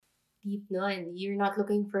Deep nun. You're not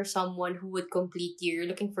looking for someone who would complete you. You're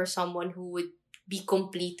looking for someone who would be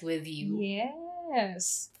complete with you.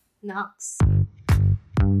 Yes. Nox.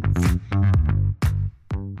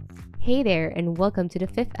 Hey there, and welcome to the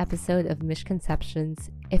fifth episode of Misconceptions.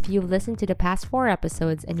 If you've listened to the past 4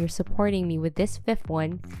 episodes and you're supporting me with this fifth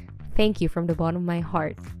one, thank you from the bottom of my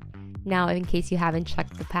heart. Now, in case you haven't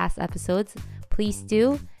checked the past episodes, please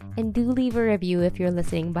do, and do leave a review if you're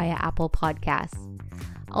listening via Apple Podcasts.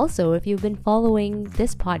 Also, if you've been following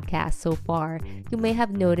this podcast so far, you may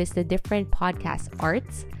have noticed the different podcast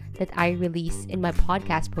arts that I release in my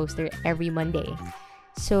podcast poster every Monday.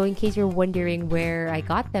 So in case you're wondering where I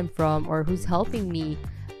got them from or who's helping me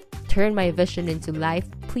turn my vision into life,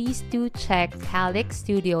 please do check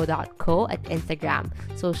calixstudio.co at Instagram.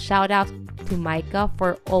 So shout out to Micah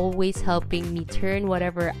for always helping me turn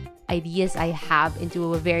whatever ideas I have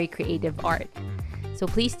into a very creative art. So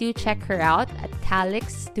please do check her out at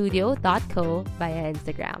calixstudio.co via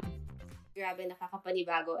Instagram. Grabe,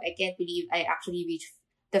 nakakapanibago. I can't believe I actually reached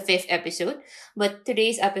the fifth episode. But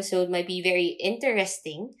today's episode might be very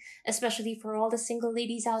interesting, especially for all the single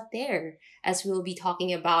ladies out there, as we'll be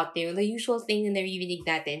talking about the usual thing na naririnig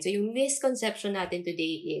natin. So yung misconception natin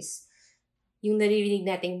today is, yung naririnig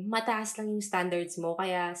natin, mataas lang yung standards mo,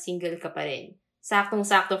 kaya single ka pa rin.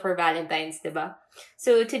 Saktong-sakto for Valentine's, diba?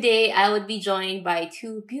 So today, I would be joined by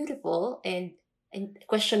two beautiful and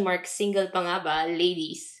question mark single pa nga ba,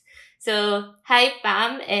 ladies. So, hi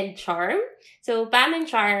Pam and Charm. So, Pam and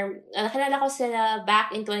Charm, nakilala ko sila back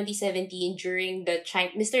in 2017 during the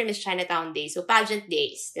Mr. and Miss Chinatown Days. So, pageant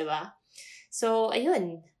days, diba? So,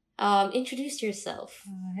 ayun. Introduce yourself.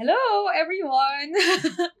 Hello, everyone!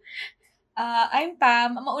 I'm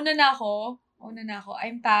Pam. Mauna na ako.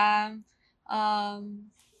 I'm Pam.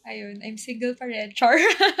 I'm single pa rin. Char.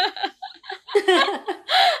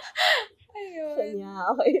 Ayun. Yeah,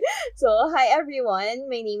 okay. So, hi everyone.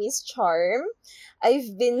 My name is Charm.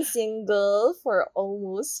 I've been single for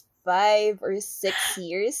almost 5 or 6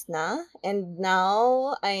 years na. And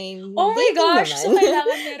now, I'm Oh my dating gosh! naman. So,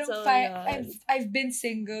 kailangan merong So, yun. I've been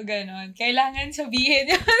single, ganon. Kailangan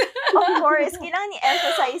sabihin yun. Of course, kailangan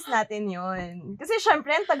i-emphasize natin yun. Kasi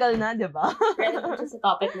syempre, ang tagal na, di ba? Relevant siya sa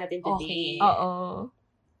topic natin today. Okay. Oo.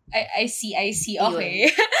 I see. Okay.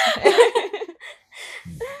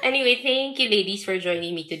 Anyway, thank you ladies for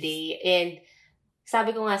joining me today. And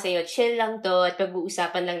sabi ko nga sa iyo, chill lang to at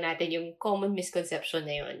pag-uusapan lang natin yung common misconception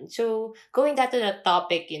na yun. So, going back to the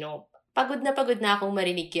topic, pagod na akong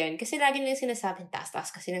marinig yan. Kasi lagi nilang sinasabing taas-taas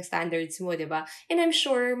kasi ng standards mo, di ba? And I'm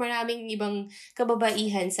sure maraming ibang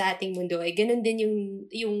kababaihan sa ating mundo ay ganun din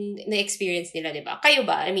yung na-experience nila, di ba? Kayo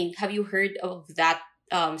ba? I mean, have you heard of that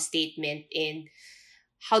statement? And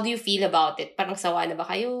how do you feel about it? Parang sawa na ba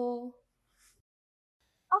kayo?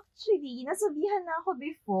 Actually, nasabihan na ako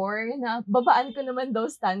before na babaan ko naman daw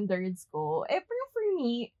standards ko. Pero for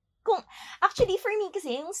me, for me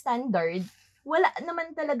kasi yung standard, wala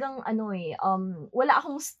naman talagang wala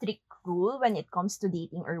akong strict rule when it comes to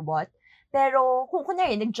dating or what. Pero kung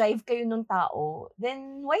kunwari, nag-drive kayo nung tao,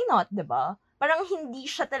 then why not, diba? Parang hindi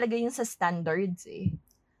siya talaga yung sa standards eh.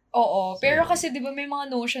 Oo. Pero kasi, di ba, may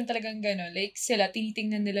mga notion talagang gano'n. Like, sila,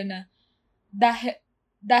 tinitingnan nila na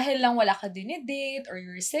dahil lang wala ka dinidate or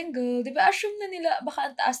you're single, di ba, assume na nila baka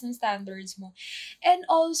ang taas ng standards mo. And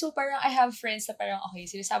also, parang I have friends na parang, okay,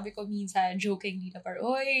 sinasabi ko minsan, jokingly na parang,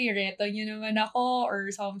 oy, reto nyo naman ako,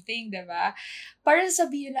 or something, di ba? Parang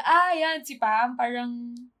sabihin na, yan, si Pam,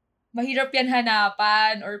 parang mahirap yan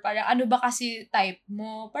hanapan, or parang ano ba kasi type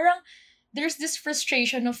mo? Parang, there's this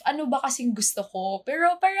frustration of ano ba kasing gusto ko.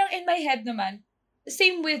 Pero parang in my head naman,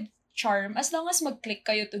 same with Charm, as long as mag-click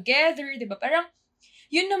kayo together, di ba? Parang,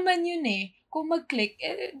 yun naman yun eh. Kung mag-click,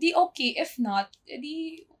 di okay. If not,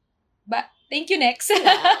 di... Thank you, next.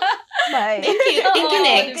 Bye. Thank you,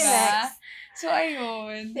 next. Diba? So,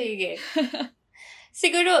 ayun. Sige.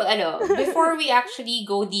 Siguro, before we actually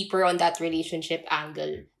go deeper on that relationship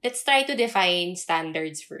angle, let's try to define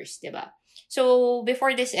standards first, diba? So,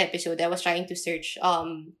 before this episode, I was trying to search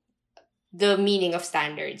the meaning of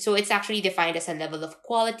standard. So, it's actually defined as a level of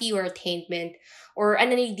quality or attainment or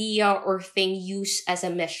an idea or thing used as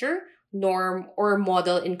a measure, norm, or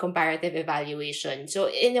model in comparative evaluation.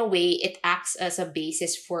 So, in a way, it acts as a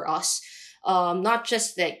basis for us, not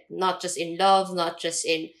just in love, not just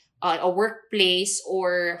in a workplace,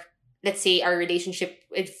 or let's say our relationship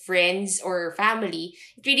with friends or family.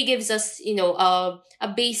 It really gives us, a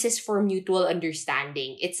basis for mutual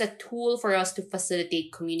understanding. It's a tool for us to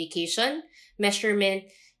facilitate communication,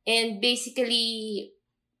 measurement, and basically,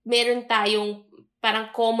 meron tayong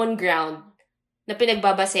parang common ground na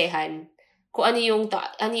pinagbabasehan kung yun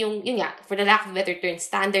nga, for the lack of a better term,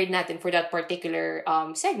 standard natin for that particular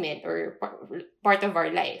segment or part of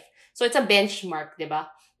our life. So it's a benchmark, di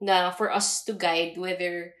ba? Na for us to guide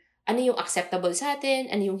whether ano yung acceptable sa atin,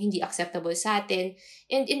 ano yung hindi acceptable sa atin,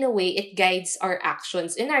 and in a way, it guides our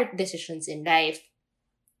actions and our decisions in life.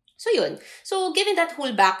 So yun. So given that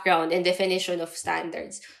whole background and definition of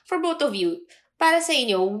standards, for both of you, para sa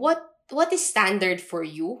inyo, what is standard for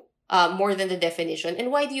you more than the definition,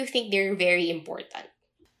 and why do you think they're very important?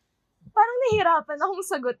 Parang nahihirapan akong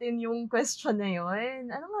sagutin yung question na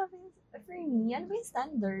yun. Ano nga ba for me? Ano ba yung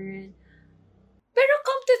standard? Pero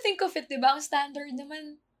come to think of it, di ba, ang standard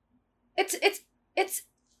naman, it's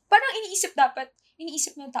parang iniisip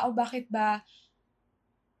ng tao, bakit ba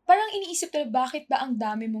ang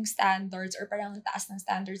dami mong standards or parang ang taas ng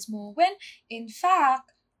standards mo when, in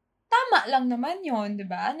fact, tama lang naman yon, di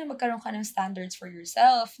ba? Na magkaroon ka ng standards for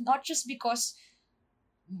yourself. Not just because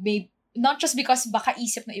baka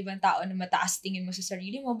isip ng ibang tao na mataas tingin mo sa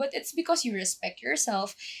sarili mo, but it's because you respect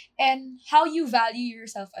yourself and how you value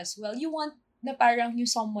yourself as well. You want na parang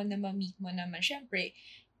yung someone na ma-meet mo naman, syempre,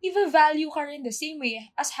 i-value ka rin the same way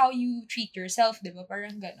as how you treat yourself, di ba?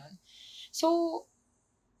 Parang ganon. So,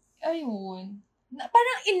 ayun.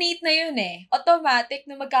 Parang innate na yun eh. Automatic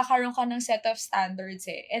na magkakaroon ka ng set of standards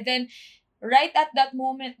eh. And then, right at that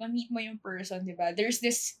moment, ma-meet mo yung person, di ba? There's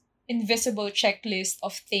this invisible checklist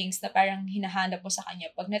of things na parang hinahanap mo sa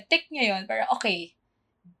kanya. Pag na-tick niya yun, parang okay,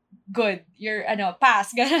 good. You're,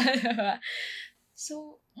 pass.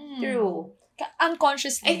 So, True.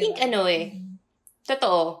 Unconsciously. I think,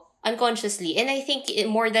 totoo, unconsciously. And I think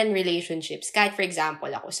more than relationships, kahit for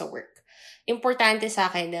example, ako sa work, importante sa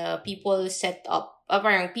akin na people set up,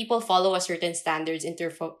 parang people follow a certain standards in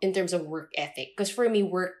terms of work ethic. Because for me,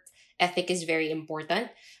 work ethic is very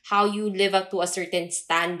important. How you live up to a certain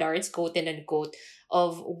standards, quote and unquote,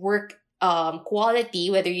 of work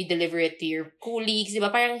quality, whether you deliver it to your colleagues, di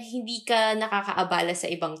ba? Parang hindi ka nakakaabala sa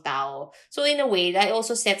ibang tao. So in a way, I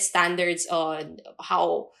also set standards on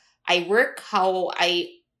how I work, how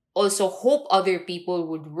I also hope other people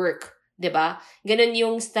would work. Diba? Ganun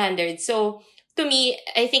yung standard. So, to me,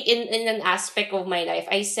 I think in an aspect of my life,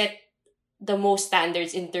 I set the most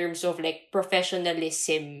standards in terms of like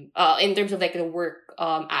professionalism, in terms of like the work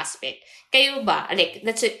aspect. Kayo ba? Like,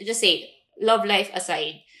 let's just say, love life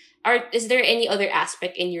aside, is there any other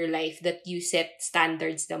aspect in your life that you set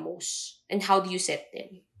standards the most? And how do you set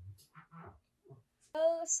them?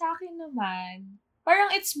 Well, sa akin naman,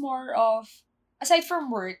 parang it's more of, aside from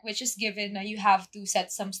work, which is given na you have to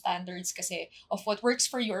set some standards kasi of what works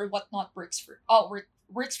for you or what not works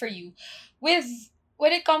for you.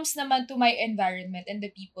 When it comes naman to my environment and the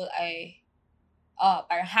people I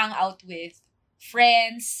parang hang out with,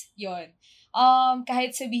 friends, yon.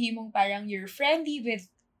 Kahit sabihin mong parang you're friendly with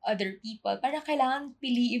other people, parang kailangan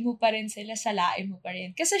piliin mo pa rin sila, salain mo pa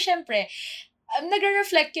rin. Kasi syempre,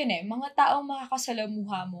 nagre-reflect yun eh. Mga taong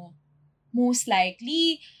makakasalamuha mo, most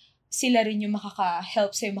likely, sila rin yung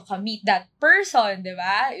makaka-help sa'yo makamit that person, di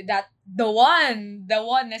ba? The one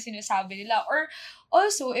na sinasabi nila. Or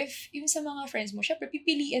also, if yung sa mga friends mo, syempre,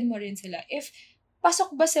 pipiliin mo rin sila. If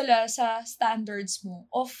pasok ba sila sa standards mo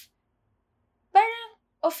of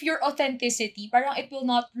your authenticity, parang it will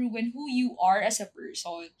not ruin who you are as a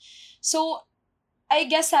person. So, I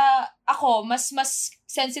guess ako, mas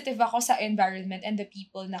sensitive ako sa environment and the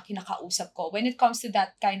people na kinakausap ko when it comes to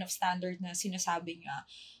that kind of standard na sinasabi nga.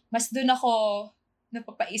 Mas dun ako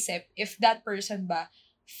napapaisip if that person ba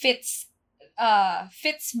fits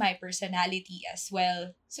my personality as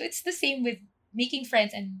well. So it's the same with making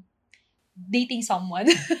friends and dating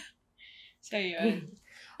someone. So yun.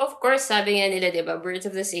 Of course, sabi nga nila, diba, birds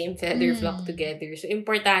of the same feather flock together. So,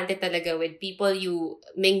 importante talaga with people you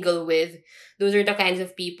mingle with. Those are the kinds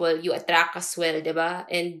of people you attract as well, diba?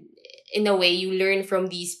 And in a way, you learn from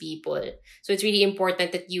these people. So, it's really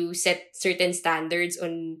important that you set certain standards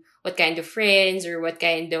on what kind of friends or what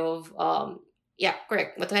kind of, what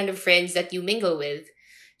kind of friends that you mingle with.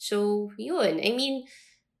 So, yun. I mean,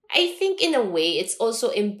 I think in a way, it's also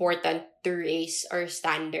important to raise our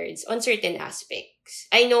standards on certain aspects.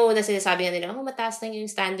 I know na sinasabi nga nila, mataas lang yung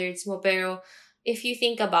standards mo, pero if you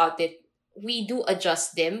think about it, we do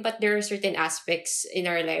adjust them, but there are certain aspects in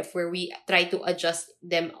our life where we try to adjust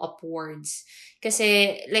them upwards.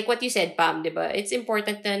 Kasi, like what you said, Pam, diba? It's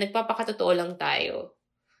important na nagpapakatotoo lang tayo.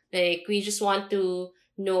 Like, we just want to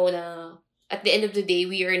know na at the end of the day,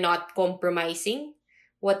 we are not compromising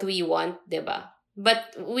what we want, diba?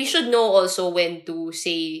 But we should know also when to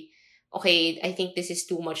say, okay, I think this is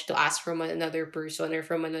too much to ask from another person or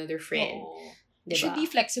from another friend. Diba? Should be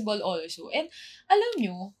flexible also. And alam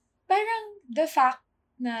nyo, parang the fact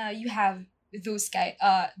na you have those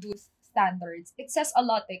standards, it says a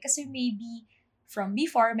lot eh. Kasi maybe from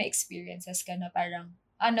before, may experiences ka na parang,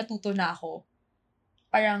 natuto na ako.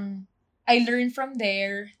 Parang, I learned from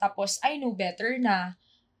there, tapos I know better na.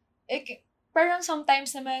 Parang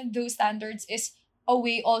sometimes naman, those standards is a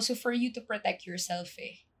way also for you to protect yourself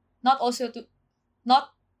eh.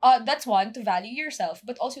 That's one, to value yourself,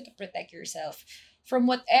 but also to protect yourself from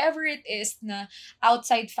whatever it is na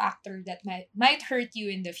outside factor that might hurt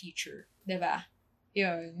you in the future. Diba?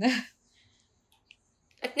 Yun.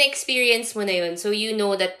 At na-experience mo na yun, so you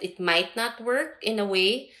know that it might not work in a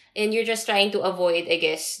way, and you're just trying to avoid, I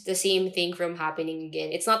guess, the same thing from happening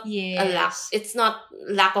again. It's not a lack. It's not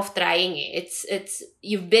lack of trying. It's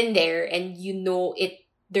you've been there, and you know it.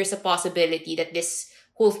 There's a possibility that this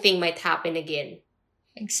whole thing might happen again.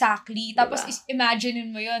 Exactly. Tapos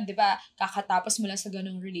imagine mo yun, di ba? Kakatapos mo lang sa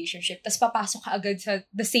ganung relationship, tapos papasok ka agad sa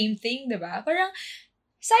the same thing, di ba? Parang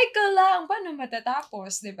cycle lang. Paano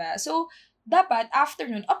matatapos, di ba? So, dapat,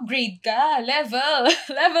 after nun, upgrade ka. Level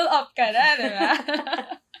up ka na, di ba?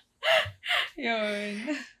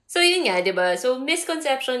 Yun. So, yun nga, di ba? So,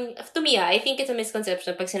 misconception, to me, I think it's a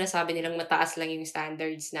misconception pag sinasabi nilang mataas lang yung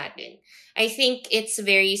standards natin. I think it's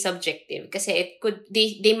very subjective kasi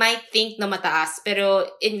they might think na mataas, pero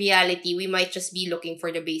in reality, we might just be looking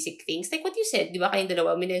for the basic things. Like what you said, di ba? Kayong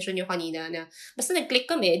dalawa, minention nyo kanina na basta nag-click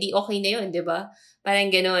kami, di okay na yun, di ba?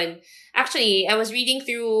 Parang ganon. Actually, I was reading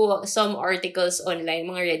through some articles online,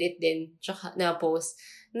 mga Reddit din, tsaka na post.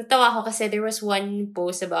 Natawa ko kasi there was one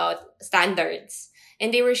post about standards. And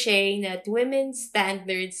they were sharing that women's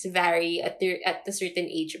standards vary at a certain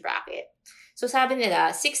age bracket. So sabi nila,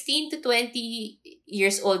 16 to 20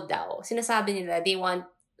 years old daw, sinasabi nila they want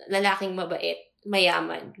lalaking mabait,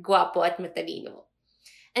 mayaman, gwapo at matalino.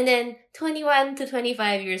 And then 21 to 25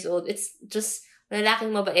 years old, it's just lalaking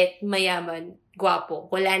mabait, mayaman, gwapo,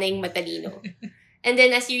 wala na yung matalino. And then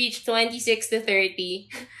as you reach 26 to 30,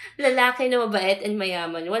 lalaki na mabait and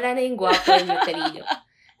mayaman, wala na yung gwapo and matalino.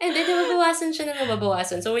 And then nababawasan siya ng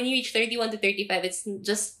nababawasan. So when you reach 31 to 35, it's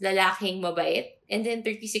just lalaking mabait. And then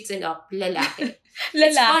 36 and up, lalaki.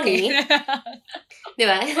 It's funny.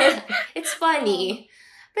 Diba? It's funny.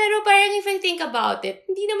 Pero parang if I think about it,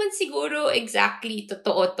 hindi naman siguro exactly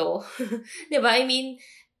totoo to. Diba? I mean,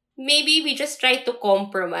 maybe we just try to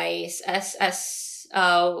compromise as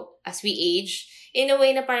we age in a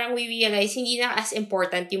way na parang we realize hindi na as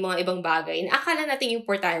important yung mga ibang bagay na akala natin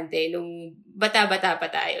importante nung bata-bata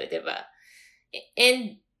pa tayo, diba?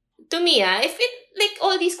 And to me, if it, like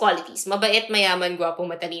all these qualities, mabait, mayaman, gwapo,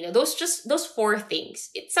 matalino, those four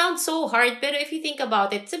things, it sounds so hard, pero if you think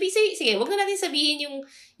about it, sige, wag na natin sabihin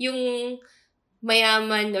yung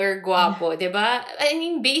mayaman or gwapo, diba? I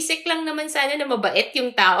mean, basic lang naman sana na mabait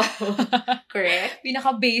yung tao. Correct?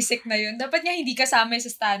 Pinaka-basic na yun. Dapat nga hindi kasama sa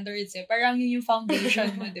standards eh. Parang yun yung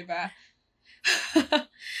foundation mo, diba?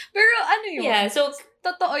 Pero ano yun? Yeah, so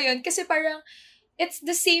totoo yun. Kasi parang, it's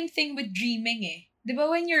the same thing with dreaming eh. Diba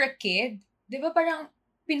when you're a kid, diba parang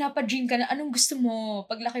pinapa-dream ka na anong gusto mo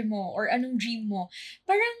paglaki mo or anong dream mo.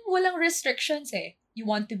 Parang walang restrictions eh. You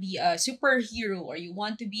want to be a superhero or you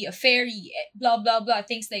want to be a fairy, blah, blah, blah,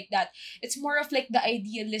 things like that. It's more of like the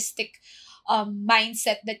idealistic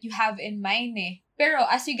mindset that you have in mind eh. Pero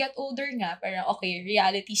as you get older nga, parang okay,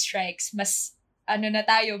 reality strikes, mas na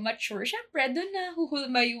tayo, mature. Syempre, doon na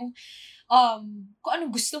huhulma yung kung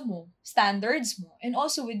anong gusto mo, standards mo. And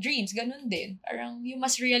also with dreams, ganun din. Parang yung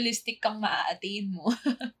mas realistic kang maa-attain mo.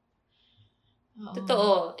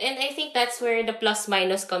 Totoo. And I think that's where the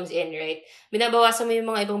plus-minus comes in, right? Binabawasan mo yung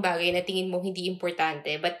mga ibang bagay na tingin mo hindi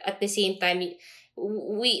importante. But at the same time,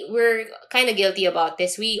 we're kind of guilty about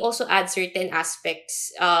this. We also add certain aspects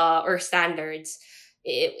or standards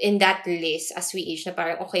in that list as we age na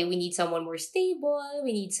parang, okay, we need someone more stable,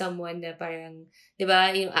 we need someone na parang, di ba,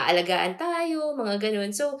 yung aalagaan tayo, mga ganun.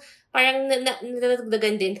 So, parang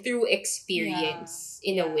nadagdagan din through experience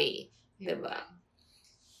in a way. Di ba?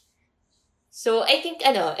 So, I think,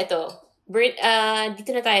 ito, dito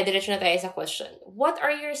na tayo, diretso na tayo sa question. What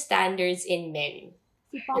are your standards in men?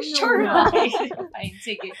 Sure. Fine,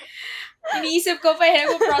 sige. Iniisip ko pa,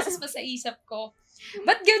 process pa sa isip ko.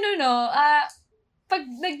 But gano'n, no? Pag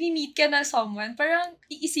nag-meet ka na someone, parang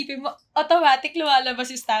iisipin mo, automatic lumalabas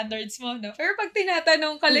yung standards mo, no? Pero pag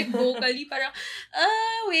tinatanong ka like vocally, parang,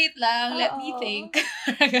 wait lang, let me think.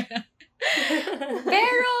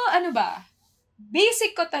 Pero, ano ba?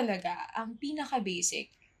 Basic ko talaga, ang pinaka-basic.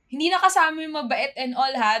 Hindi na kasama yung mabait and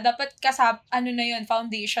all ha, dapat kasama, na yun,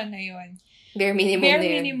 foundation na yun. Bare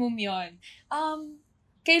minimum yun.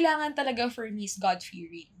 Kailangan talaga for me is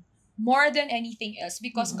God-fearing. More than anything else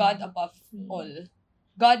because God above all.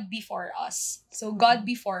 God before us. So God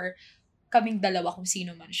before kaming dalawa kung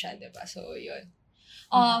sino man siya, diba? So, yun.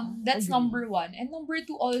 That's agree. number 1. And number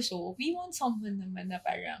 2 also, we want someone naman na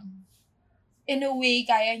parang, in a way,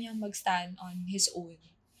 kaya niyang mag-stand on his own.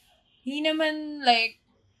 Hindi naman like,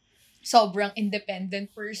 sobrang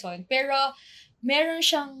independent person, pero meron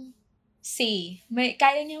siyang say.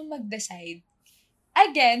 Kaya niyang mag-decide.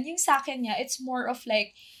 Again, yung sa akin niya, it's more of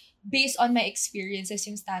like, based on my experiences,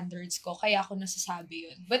 yung standards ko, kaya ako nasasabi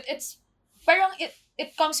yun. But it's, parang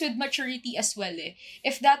it comes with maturity as well eh.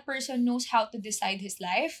 If that person knows how to decide his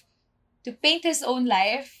life, to paint his own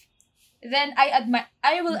life, then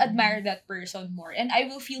I will admire that person more and I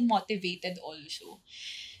will feel motivated also.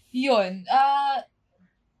 Yun.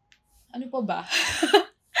 Ano pa ba?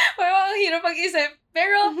 Parang hirap mag-isip.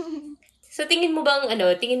 Pero, So, tingin mo bang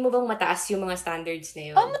mataas yung mga standards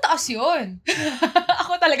na yun? mataas yun.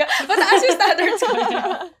 Ako talaga, mataas yung standards ko.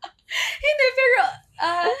 Hindi, pero,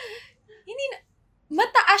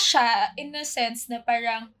 mataas siya in a sense na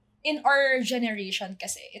parang, in our generation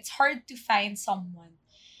kasi, it's hard to find someone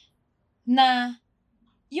na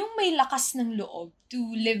yung may lakas ng loob to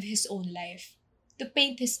live his own life, to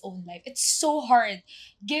paint his own life. It's so hard.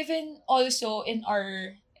 Given also in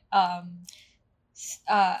our,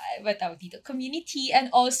 community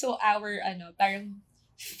and also our, parang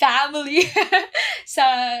family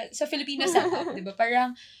sa Filipino setup, di ba?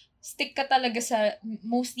 Parang, stick ka talaga sa,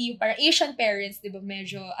 mostly, parang Asian parents, di ba,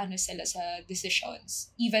 medyo, sila sa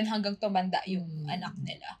decisions. Even hanggang tumanda yung anak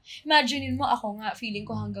nila. Imaginin mo, ako nga, feeling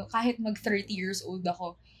ko hanggang, kahit mag 30 years old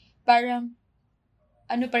ako, parang,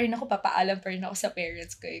 pa rin ako, papaalam pa rin ako sa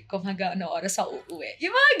parents ko kung hanggang oras ako uuwi.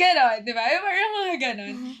 Yung mga ganon, di ba? Yung parang mga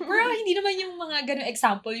ganon. Pero hindi naman yung mga ganon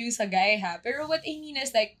example yung sa guy, ha? Pero what I mean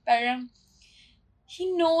is like, parang,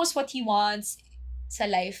 he knows what he wants sa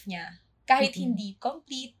life niya. Kahit hindi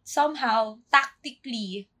complete, somehow,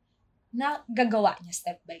 tactically, na gagawa niya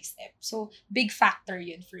step by step. So, big factor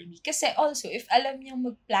yun for me. Kasi also, if alam niyang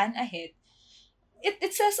mag-plan ahead,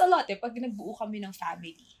 it says a lot pag nagbuo kami ng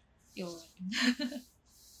family. Yun.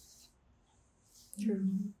 True.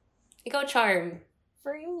 Ikaw, Charm.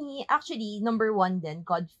 For me, actually, number 1 din,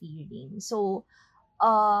 God-fearing. So,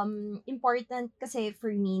 important kasi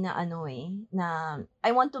for me na na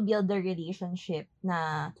I want to build a relationship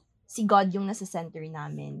na si God yung nasa center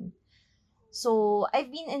namin. So,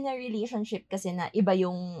 I've been in a relationship kasi na iba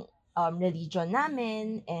yung religion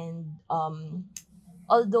namin and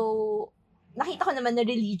although nakita ko naman na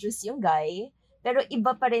religious yung guy, pero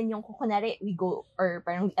iba pa rin yung kunwari we go or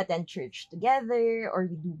parang we attend church together or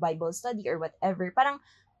we do Bible study or whatever. Parang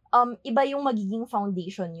iba yung magiging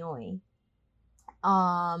foundation nyo eh.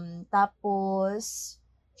 Tapos,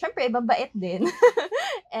 syempre, mabait din.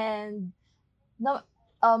 And,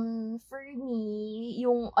 for me,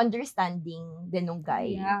 yung understanding din ng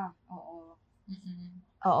guy. Yeah, oo. Mm-mm.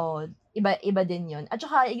 Oo, iba din yun. At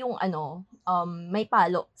saka yung may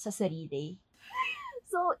palo sa sarili.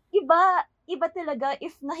 So, iba talaga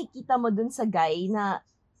if nakikita mo dun sa guy na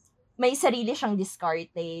may sarili siyang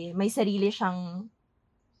diskarte, may sarili siyang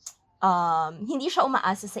hindi siya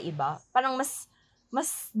umaasa sa iba. Parang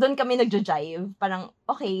mas doon kami nagja-jive. Parang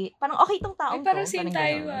okay tong taong to. Parang same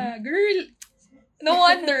tayo ganun. Girl, no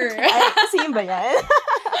wonder. Ay, same ba yan?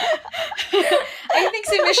 I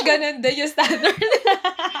think si Mish ganun din yung standard.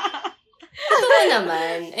 Totoo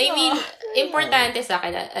naman. I mean, importante sa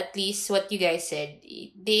akin, at least what you guys said,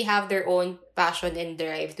 they have their own passion and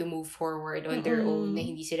drive to move forward on their own, na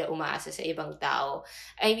hindi sila umaasa sa ibang tao.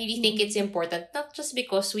 I really think it's important, not just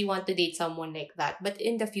because we want to date someone like that, but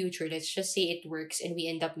in the future, let's just say it works and we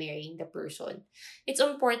end up marrying the person. It's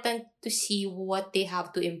important to see what they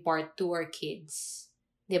have to impart to our kids.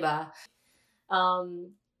 Diba?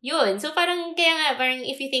 Yun. So, parang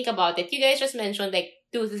if you think about it, you guys just mentioned like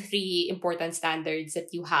 2 to 3 important standards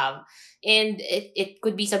that you have. And it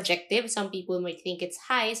could be subjective. Some people might think it's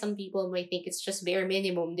high. Some people might think it's just bare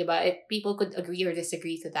minimum, diba? People could agree or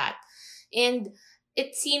disagree to that. And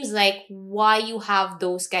it seems like why you have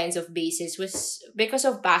those kinds of bases was because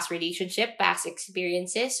of past relationship, past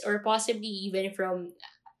experiences, or possibly even from,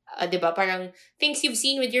 diba, parang things you've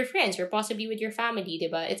seen with your friends or possibly with your family,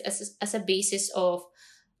 diba? It's as a basis of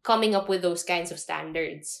coming up with those kinds of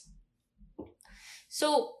standards.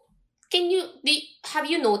 So, have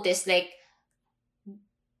you noticed, like,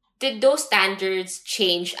 did those standards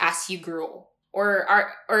change as you grow? Or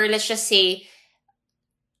let's just say,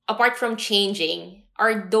 apart from changing,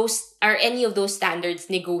 are any of those standards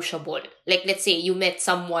negotiable? Like, let's say, you met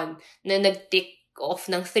someone na nag-tick off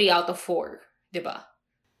ng 3 out of 4, diba?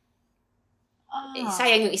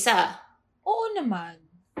 Sayang yung isa. Oo naman.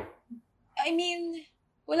 I mean,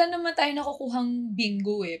 wala naman tayo nakukuhang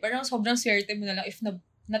bingo eh. Parang sobrang swerte mo na lang if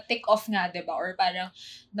na-tick off nga, diba? Or parang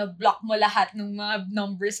na-block mo lahat ng mga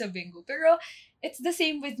numbers sa bingo. Pero, it's the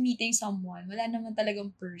same with meeting someone. Wala naman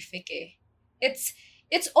talagang perfect eh. It's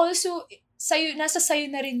also, nasa sayo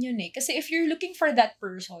na rin yun eh. Kasi if you're looking for that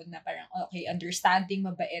person na parang, okay, understanding,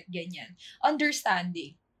 mabait, ganyan.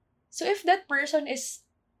 Understanding. So, if that person is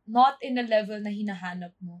not in a level na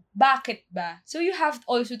hinahanap mo, bakit ba? So, you have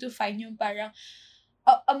also to find yung parang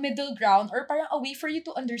a middle ground or parang a way for you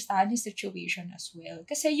to understand his situation as well.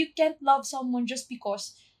 Kasi you can't love someone just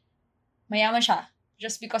because mayaman siya.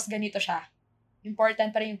 Just because ganito siya. Important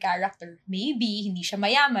pa rin yung character. Maybe, hindi siya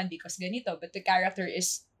mayaman because ganito, but the character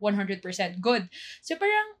is 100% good. So,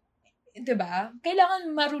 parang, diba, kailangan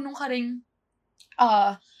marunong ka rin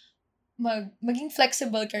maging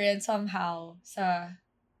flexible ka rin somehow sa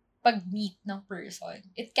pag-meet ng person.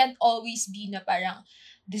 It can't always be na parang,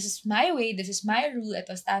 this is my way, this is my rule,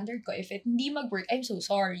 ito standard ko. If it hindi mag-work, I'm so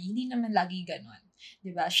sorry. Hindi naman lagi ganun.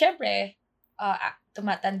 Diba? Syempre,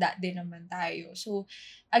 tumatanda din naman tayo. So,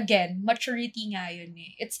 again, maturity nga yun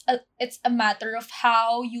eh. It's a matter of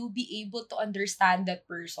how you be able to understand that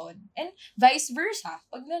person. And vice versa.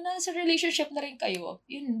 Pag nasa relationship na rin kayo,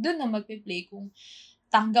 yun, dun na magpe-play kung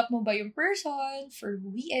tanggap mo ba yung person for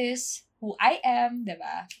who he is, who I am,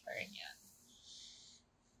 diba? Parang yan.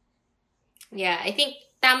 Yeah, I think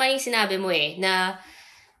tama yung sinabi mo eh, na,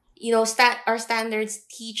 our standards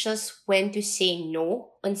teach us when to say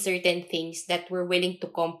no on certain things that we're willing to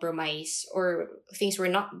compromise or things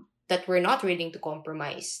that we're not willing to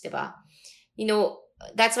compromise, diba?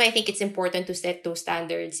 That's why I think it's important to set those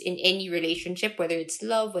standards in any relationship, whether it's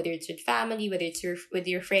love, whether it's with family, whether it's with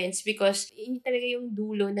your friends, because yun talaga yung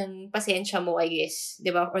dulo ng pasensya mo, I guess,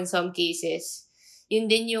 diba? On some cases. Yun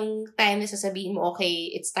din yung time na sasabihin mo, okay,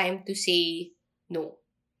 it's time to say no.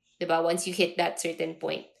 Diba? Once you hit that certain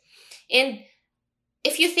point. And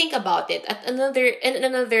if you think about it, on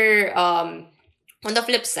the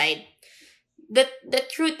flip side, the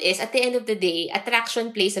truth is, at the end of the day,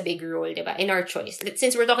 attraction plays a big role, diba? In our choice.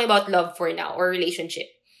 Since we're talking about love for now, or relationship.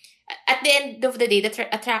 At the end of the day,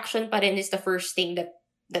 attraction pa rin is the first thing that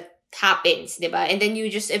happens, diba? And then you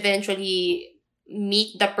just eventually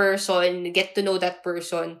meet the person, get to know that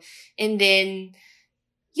person, and then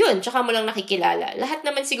yun, tsaka mo lang nakikilala. Lahat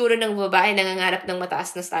naman siguro ng babae nangangarap ng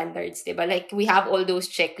mataas na standards, diba? Like, we have all those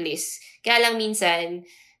checklists. Kaya lang minsan,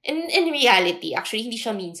 in reality, actually, hindi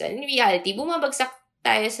siya minsan. In reality, bumabagsak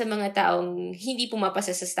tayo sa mga taong hindi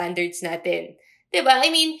pumapasa sa standards natin. Diba? I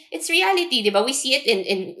mean, it's reality, diba? We see it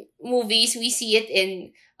in movies, we see it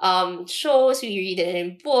in shows, we read it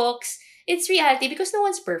in books. It's reality because no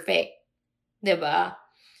one's perfect. Diba?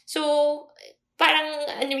 So, parang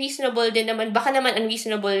unreasonable din naman. Baka naman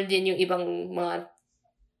unreasonable din yung ibang mga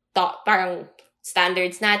parang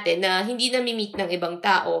standards natin na hindi na mi-meet ng ibang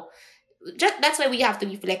tao. That's why we have to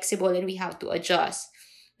be flexible and we have to adjust.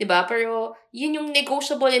 Diba? Pero yun yung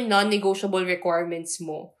negotiable and non-negotiable requirements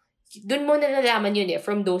mo. Doon mo nalalaman yun eh,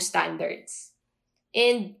 from those standards.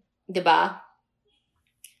 And, diba?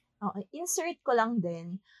 Okay, insert ko lang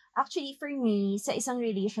din. Actually, for me, sa isang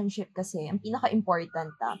relationship kasi, ang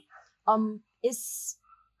pinaka-important is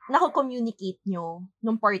nako-communicate nyo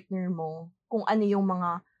nung partner mo kung ano yung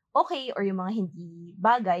mga okay or yung mga hindi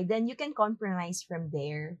bagay, then you can compromise from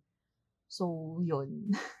there. So,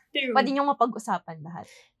 yun. Pwede nyo mapag-usapan lahat.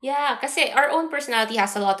 Yeah, kasi our own personality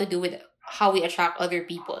has a lot to do with how we attract other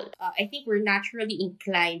people. I think we're naturally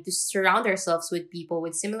inclined to surround ourselves with people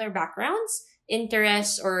with similar backgrounds,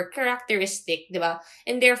 interests, or characteristic, diba?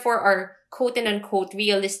 And therefore, our quote-unquote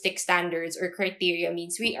realistic standards or criteria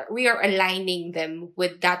means we are aligning them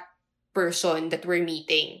with that person that we're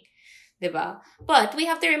meeting. Diba? But we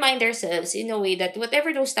have to remind ourselves in a way that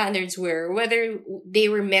whatever those standards were, whether they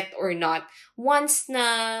were met or not, once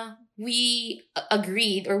na we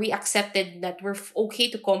agreed or we accepted that we're okay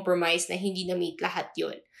to compromise na hindi na meet lahat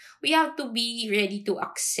yun, we have to be ready to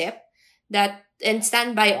accept that and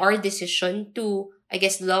stand by our decision to, I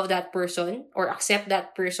guess, love that person or accept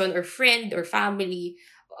that person or friend or family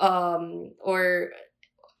or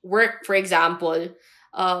work, for example,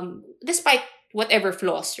 despite whatever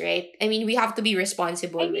flaws, right? I mean, we have to be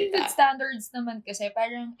responsible with that. With standards naman kasi,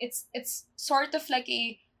 parang it's sort of like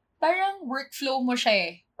parang workflow mo siya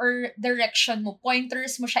eh, or direction mo,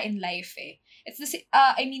 pointers mo siya in life eh. It's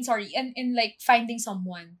in like finding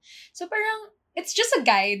someone. So parang, it's just a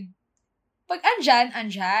guide. Pag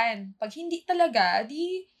andyan. Pag hindi talaga,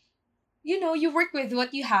 you work with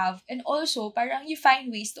what you have, and also, parang you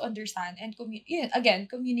find ways to understand and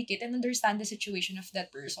communicate and understand the situation of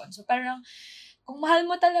that person. So parang, kung mahal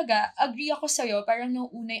mo talaga, agree ako sa'yo, parang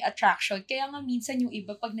nung unay attraction. Kaya nga minsan yung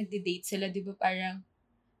iba, pag nagde-date sila, di ba parang,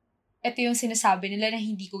 ito yung sinasabi nila na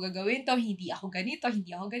hindi ko gagawin to, hindi ako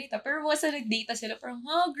ganito. Pero once na nag-date sila, parang,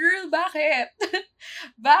 girl, bakit?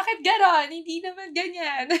 Bakit ganon? Hindi naman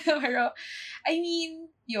ganyan. Pero, I mean,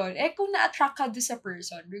 yun. Kung na-attract ka doon sa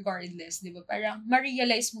person, regardless, di ba? Parang,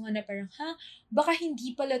 ma-realize mo nga na parang, baka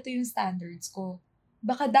hindi pala to yung standards ko.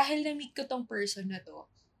 Baka dahil na-meet ko tong person na to,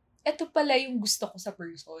 ito pala yung gusto ko sa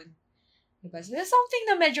person. Diba? So, that's something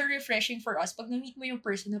na medyo refreshing for us. Pag na-meet mo yung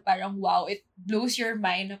person na parang, wow, it blows your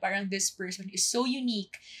mind na parang this person is so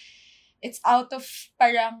unique. It's out of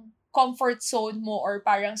parang comfort zone mo or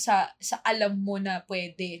parang sa alam mo na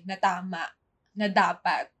pwede, na tama, na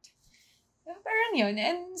dapat. Parang yun.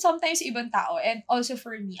 And sometimes ibang tao. And also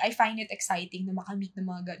for me, I find it exciting na makamit ng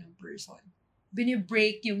mga ganong person.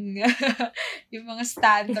 Binibreak yung yung mga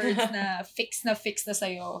standards na fix na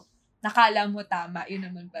sa'yo. Nakala mo tama, yun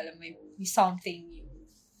naman pala may something new.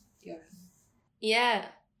 Yun. Yeah.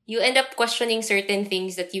 You end up questioning certain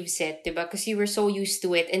things that you've said, diba? Because you were so used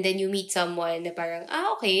to it, and then you meet someone na parang,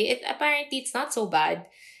 okay, apparently it's not so bad.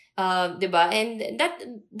 Diba? And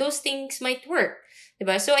those things might work.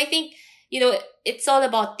 Diba? So I think, it's all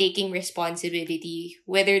about taking responsibility,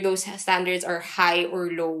 whether those standards are high or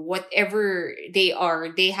low, whatever they are,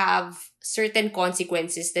 they have certain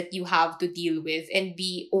consequences that you have to deal with and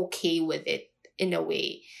be okay with it in a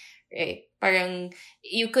way, right? Parang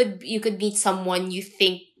you could meet someone you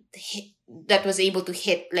think that was able to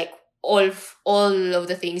hit like all of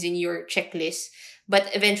the things in your checklist, but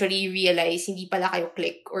eventually you realize hindi pala kayo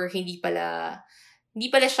click, or hindi pala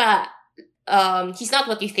siya he's not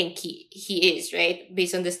what you think he is, right?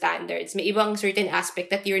 Based on the standards. May ibang certain aspect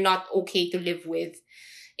that you're not okay to live with.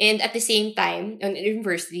 And at the same time, and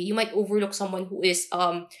inversely, you might overlook someone who is,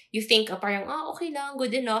 you think, parang, okay lang,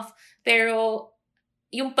 good enough. Pero,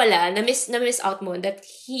 yung pala, na-miss out mo that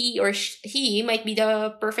he or he might be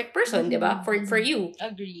the perfect person, diba? For you.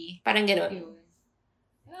 Agree. Parang gano'n. Yun.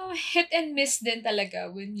 Hit and miss din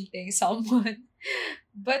talaga when meeting someone.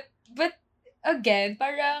 But again,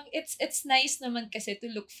 parang it's nice naman kasi to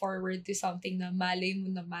look forward to something na malay mo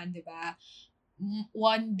naman, di ba?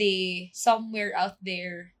 One day, somewhere out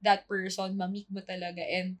there, that person, ma-meet mo talaga,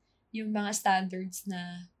 and yung mga standards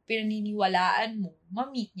na pinaniniwalaan mo,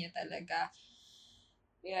 ma-meet niya talaga.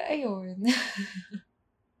 Yeah, ayun.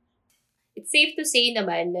 It's safe to say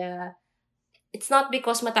naman na it's not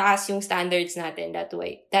because mataas yung standards natin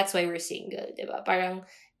that's why we're single, di ba? Parang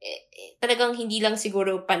talagang hindi lang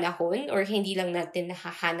siguro panahon, or hindi lang natin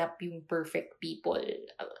nahahanap yung perfect people.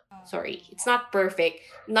 Sorry, it's not perfect,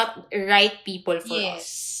 not right people for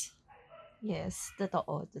us. Yes,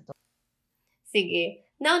 totoo. Sige.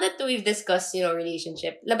 Now that we've discussed,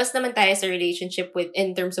 relationship, labas naman tayo sa relationship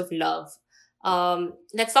in terms of love.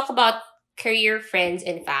 Let's talk about career, friends,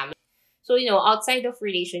 and family. So, outside of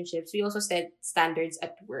relationships, we also set standards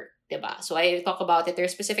at work, diba? So, I talk about it. There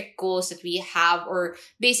are specific goals that we have, or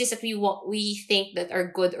bases that we think that are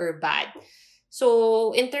good or bad.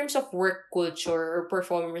 So, in terms of work culture or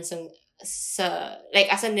performance like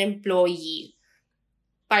as an employee,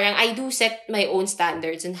 parang I do set my own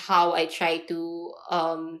standards and how I try to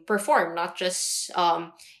perform, not just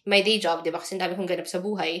my day job, diba? Kasi dami kong ganap sa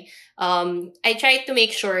buhay. I try to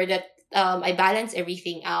make sure that I balance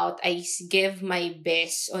everything out. I give my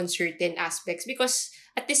best on certain aspects, because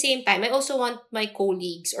at the same time, I also want my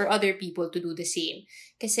colleagues or other people to do the same.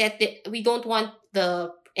 Kasi we don't want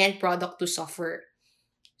the end product to suffer.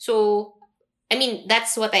 So, I mean,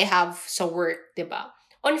 that's what I have sa work, diba?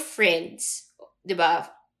 On friends, diba?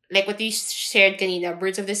 Like what you shared kanina,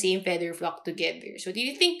 birds of the same feather flock together. So, do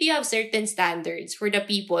you think you have certain standards for the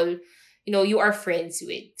people, you are friends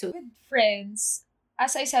with? So, with friends,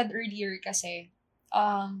 as I said earlier kasi,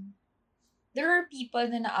 there are people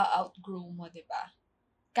na na-outgrow mo, di ba?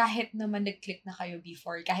 Kahit naman nag-click na kayo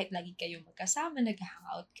before, kahit lagi kayo magkasama,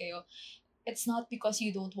 nag-hangout kayo, it's not because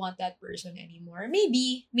you don't want that person anymore.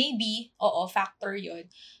 Maybe, oo, factor yun.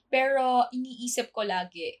 Pero, iniisip ko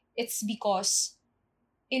lagi, it's because,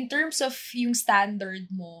 in terms of yung standard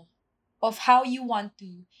mo, of how you want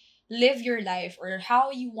to live your life, or how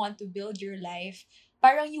you want to build your life,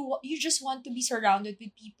 parang you just want to be surrounded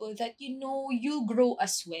with people that you'll grow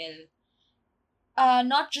as well.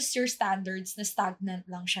 Not just your standards na stagnant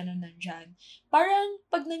lang siya na nandyan. Parang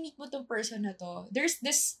pag na-meet mo tong person na to, there's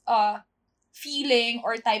this feeling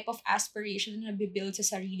or type of aspiration na nabibuild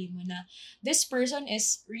sa sarili mo na this person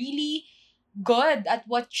is really good at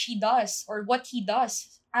what she does or what he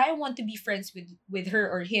does. I want to be friends with her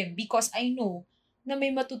or him because I know na may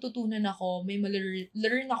matututunan ako, may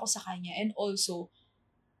learn ako sa kanya, and also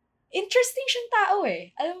interesting siyang tao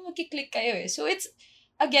eh. Alam mo, magkiklik kayo eh. So, it's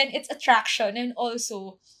attraction, and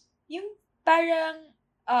also, yung parang,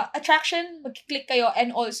 attraction, mag-click kayo,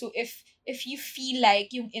 and also if you feel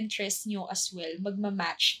like yung interest nyo as well,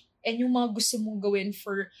 magma-match, and yung mga gusto mong gawin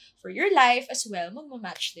for your life as well,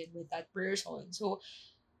 magma-match din with that person. So,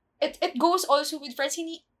 it goes also with friends.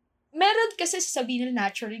 Meron kasi sasabihin na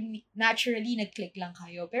naturally nag-click lang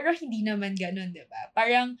kayo, pero hindi naman ganun, di ba?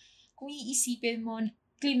 Parang, kung iisipin mo,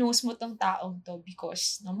 clinose mo tong taong to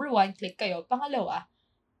because, number one, click kayo. Pangalawa,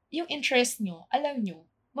 yung interest nyo, alam nyo,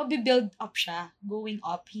 mabibuild up siya, going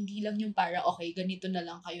up. Hindi lang yung para, okay, ganito na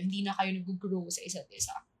lang kayo. Hindi na kayo nag-grow sa isa't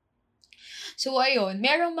isa. So, ayun,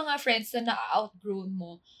 merong mga friends na na-outgrown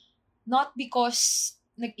mo, not because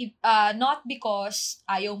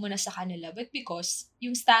ayaw mo na sa kanila, but because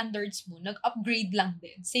yung standards mo, nag-upgrade lang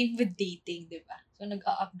din. Same with dating, di ba? So,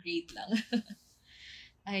 nag-upgrade lang.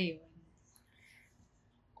 Ayun.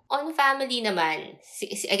 On family naman,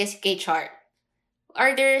 I guess kay Char,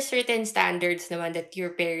 are there certain standards naman that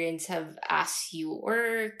your parents have asked you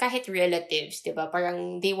or kahit relatives, di ba?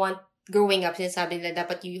 Parang they want, growing up, sinasabi nila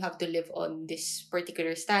dapat you have to live on this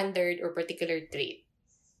particular standard or particular trait.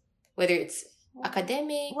 Whether it's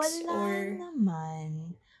academics or...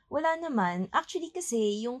 Wala naman. Actually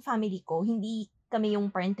kasi yung family ko, hindi kami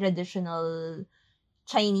yung parang traditional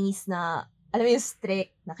Chinese na, alam mo yung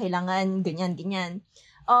strict, na kailangan ganyan.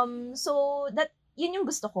 So, yun yung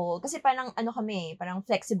gusto ko. Kasi parang parang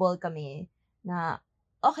flexible kami na,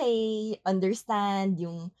 okay, understand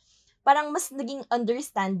yung, parang mas naging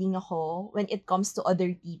understanding ako when it comes to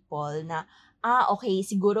other people na, okay,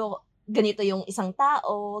 siguro ganito yung isang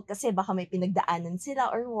tao kasi baka may pinagdaanan sila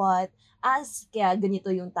or what. Kaya ganito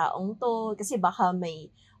yung taong to kasi baka may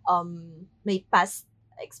past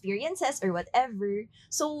experiences or whatever.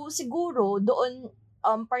 So, siguro, doon,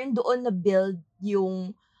 parang doon na build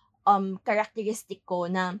yung characteristic ko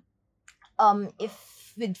na if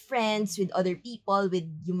with friends, with other people, with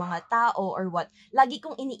yung mga tao or what, lagi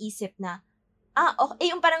kong iniisip na,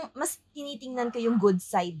 okay, yung parang mas tinitingnan ko yung good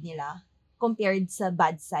side nila compared sa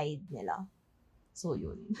bad side nila. So,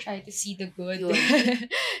 yun. Try to see the good Yun.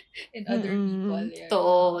 in other people. Yeah.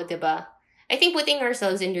 Totoo, diba? I think putting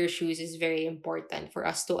ourselves in their shoes is very important for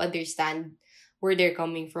us to understand where they're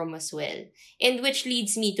coming from as well. And which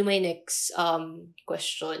leads me to my next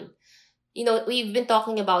question. You know, we've been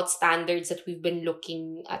talking about standards that we've been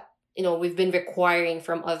looking at, you know, we've been requiring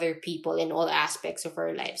from other people in all aspects of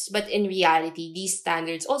our lives. But in reality, these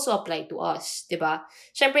standards also apply to us, diba?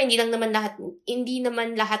 Syempre, hindi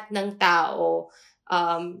naman lahat ng tao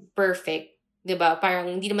perfect. Diba?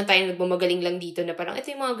 Parang hindi naman tayo nagmamagaling lang dito na parang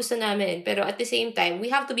ito yung mga gusto namin. Pero at the same time,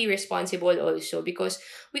 we have to be responsible also because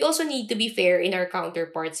we also need to be fair in our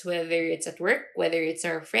counterparts, whether it's at work, whether it's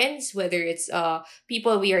our friends, whether it's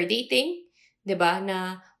people we are dating. Diba?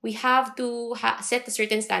 Na we have to set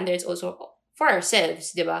certain standards also for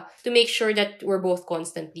ourselves, diba? To make sure that we're both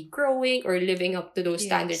constantly growing or living up to those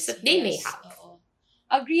standards that they may have. Oo.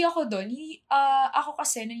 Agree ako doon. Ako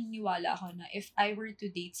kasi naniniwala ako na if I were to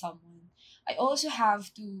date someone, I also have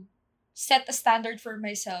to set a standard for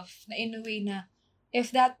myself na in a way na if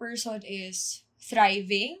that person is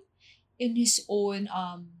thriving in his own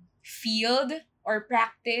field or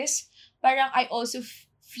practice, parang I also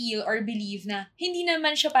feel or believe na hindi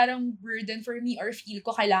naman siya parang burden for me or feel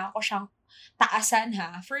ko kailangan ko siyang taasan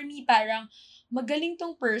ha. For me, parang magaling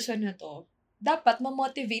tong person na to. Dapat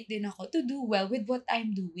ma-motivate din ako to do well with what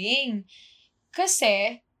I'm doing.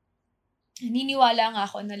 Kasi, naniniwala nga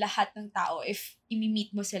ako na lahat ng tao, if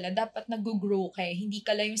imi-meet mo sila, dapat nag-grow ka. Hindi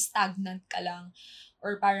ka lang yung stagnant ka lang.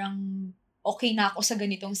 Or parang, okay na ako sa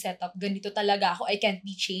ganitong setup. Ganito talaga ako. I can't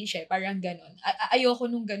be changed eh. Parang ganun. Ayoko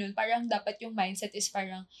nung ganun. Parang dapat yung mindset is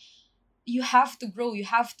parang, you have to grow. You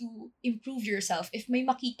have to improve yourself. If may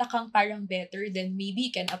makita kang parang better, then maybe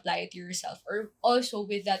you can apply it to yourself. Or also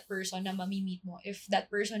with that person na mamimit mo. If that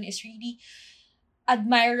person is really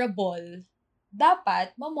admirable,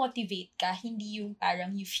 dapat ma-motivate ka, hindi yung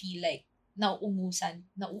parang you feel like nauungusan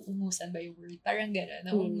ba yung word? Parang gano'n,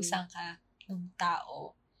 nauungusan ka ng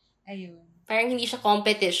tao. Ayun. Parang hindi siya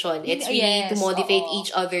competition. It's really to motivate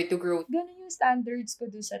each other to grow. Ganun yung standards ko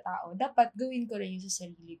dun sa tao. Dapat gawin ko rin yung sa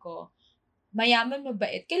sarili ko. Mayaman,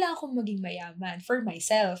 mabait. Kailangan kong maging mayaman for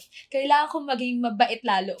myself. Kailangan kong maging mabait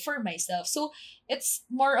lalo for myself. So, it's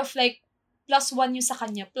more of like, +1 yung sa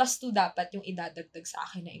kanya, +2 dapat yung idadagdag sa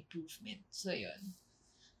akin na improvement. So, yun.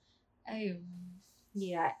 Ayun.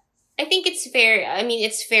 Yeah. I think it's fair. I mean,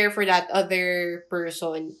 it's fair for that other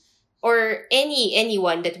person or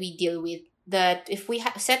anyone that we deal with that if we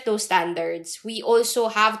set those standards, we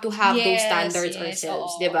also have to have those standards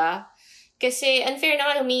ourselves, diba? Kasi unfair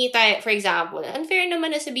naman humingi tayo, for example, unfair naman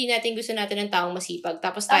na sabihin natin gusto natin ng taong masipag,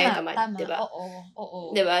 tapos tayo tamad, Tama. di ba? Oo.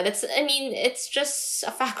 Di ba? It's just a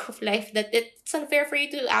fact of life that it's unfair for you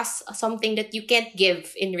to ask something that you can't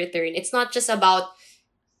give in return. It's not just about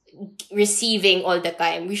receiving all the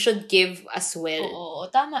time. We should give as well. Oo,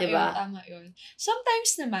 tama Diba? yun.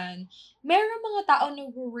 Sometimes naman, meron mga tao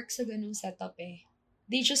nag-work sa ganung setup eh.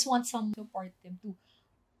 They just want someone to support them to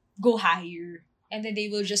go higher. And then they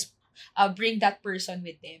will just bring that person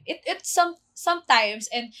with them. It's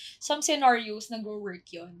sometimes and some scenarios nag-work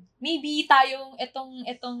yun. Maybe tayong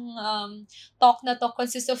itong talk na to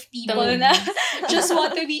consists of people na just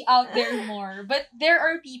want to be out there more. But there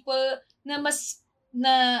are people na mas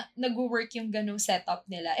na nag-work yung ganong setup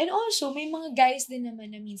nila. And also, may mga guys din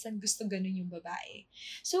naman na minsan gusto ganon yung babae.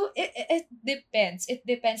 So, it depends. It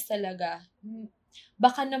depends talaga.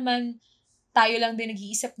 Baka naman tayo lang din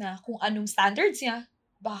nag-iisip na kung anong standards niya.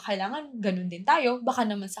 Baka kailangan ganun din tayo. Baka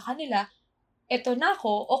naman sa kanila, eto na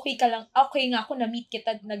ako, okay nga ako na-meet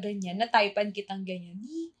kita na ganyan, na-typean kitang ganyan.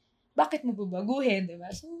 Bakit mo babaguhin, diba?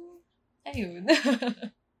 So, ayun.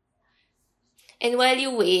 And while you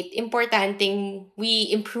wait, importanteng we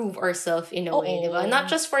improve ourselves in a way, diba? Not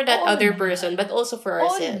just for that Oo other naman. person, but also for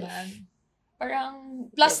ourselves. Naman. Parang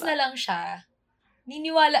plus Diba? na lang siya.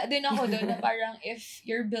 Niniwala din ako doon na parang if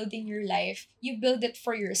you're building your life, you build it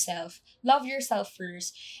for yourself. Love yourself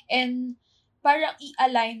first. And parang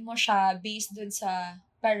i-align mo siya based dun sa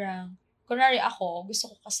parang, kunwari ako, gusto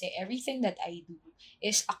ko kasi everything that I do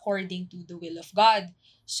is according to the will of God.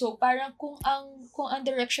 So parang kung ang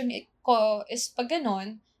direction ko is pag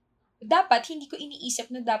ganon, dapat hindi ko iniisip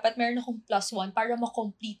na dapat meron akong +1 para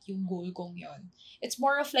ma-complete yung goal kong yon. It's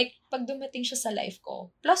more of like pag dumating siya sa life ko.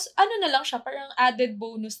 Plus ano na lang siya, parang added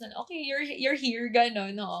bonus na okay, you're here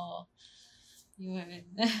ganon, no. Yun.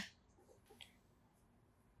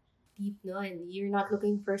 Deep nun. You're not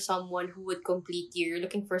looking for someone who would complete you. You're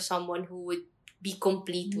looking for someone who would be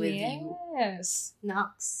complete with you. Yes.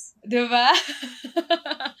 Nox. Diba?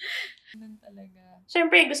 Ganun talaga.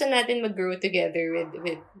 Siyempre, gusto natin mag-grow together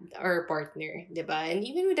with our partner, di ba? And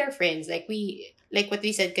even with our friends, like what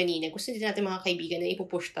we said kanina, gusto din natin mga kaibigan na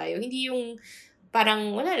ipupush tayo. Hindi yung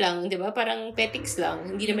parang wala lang, di ba? Parang petics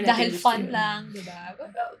lang. Hindi naman natin Dahil gusto fun yun. lang, diba?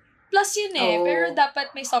 Plus yun eh. Oo. Pero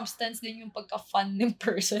dapat may substance din yung pagka-fun ng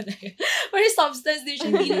person eh. May substance din siya.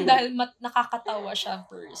 Hindi lang dahil nakakatawa siya ang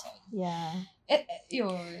person. Yeah.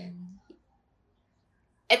 Yun.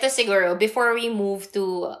 Ito siguro, before we move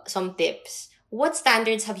to some tips, what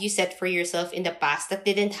standards have you set for yourself in the past that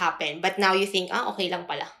didn't happen, but now you think, okay lang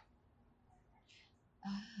pala?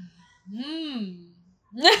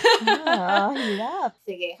 Hirap.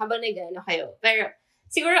 Sige, habang nag-ano kayo. Pero,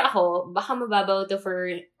 siguro ako, baka mababaw to for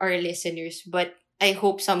our listeners, but I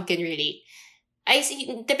hope some can relate. I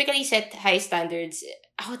typically set high standards.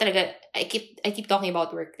 Ako talaga, I keep talking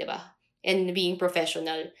about work, diba? And being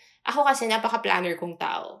professional. Ako kasi napaka-planner kong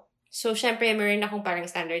tao. So, syempre, meron akong parang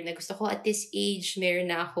standard na gusto ko at this age,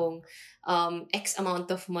 meron na akong X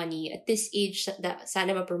amount of money. At this age,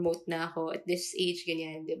 sana ma-promote na ako. At this age,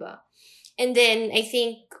 ganyan, diba? And then, I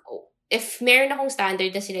think, if meron akong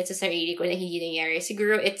standard na sinet sa sarili ko na hindi nangyari,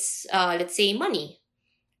 siguro it's, let's say, money.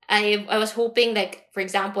 I was hoping, like, for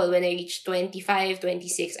example, when I reach 25,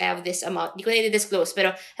 26, I have this amount. Di ko na i-disclose,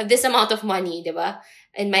 pero have this amount of money, diba?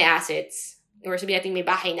 And my assets. Or sabihin natin may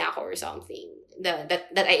bahay na ako or something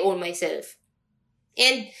that I own myself.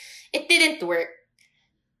 And it didn't work.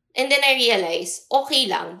 And then I realized, okay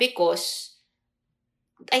lang because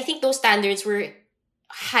I think those standards were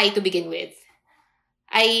high to begin with.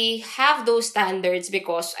 I have those standards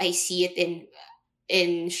because I see it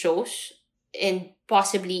in shows and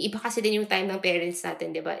possibly, iba kasi din yung time ng parents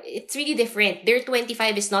natin, diba? It's really different. Their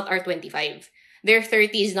 25 is not our 25. Their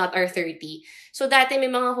 30 is not our 30. So, dati may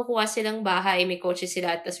mga kukuha silang bahay, may coaches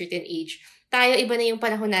sila at a certain age. Tayo, iba na yung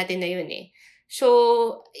panahon natin na yun eh.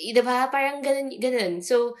 So, diba? Parang ganun.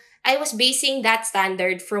 So, I was basing that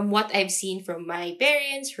standard from what I've seen from my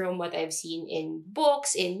parents, from what I've seen in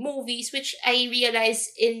books, in movies, which I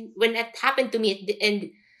realized when it happened to me, and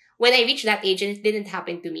when I reached that age and it didn't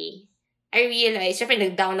happen to me, I realized, syempre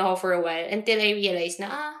nag-down ako for a while until I realized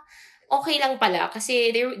na, okay lang pala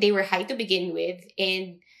kasi they were high to begin with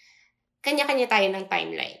and kanya-kanya tayo ng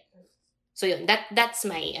timeline. So yun, that's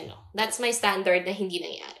my standard na hindi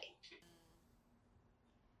nangyari.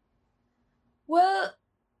 Well,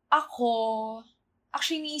 ako,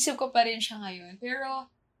 actually niisip ko pa rin siya ngayon, pero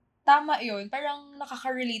tama yun, parang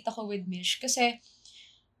nakaka-relate ako with Mish kasi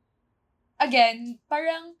again,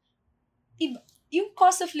 parang yung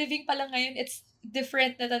cost of living pala ngayon, it's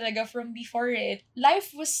different na talaga from before it.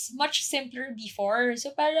 Life was much simpler before.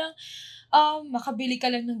 So parang, makabili ka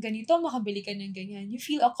lang ng ganito, makabili ka ng ganyan. You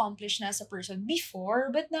feel accomplished na as a person before,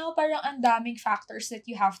 but now parang ang daming factors that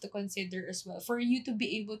you have to consider as well for you to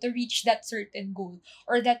be able to reach that certain goal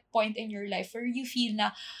or that point in your life where you feel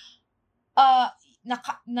na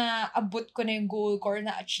na-abot ko na yung goal ko or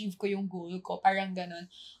na-achieve ko yung goal ko. Parang ganun.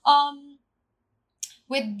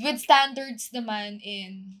 With standards naman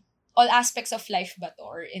in all aspects of life ba to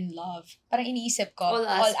or in love, parang iniisip ko,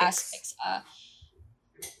 all aspects.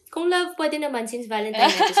 Kung love, pwede naman since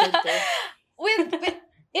Valentine episode to. with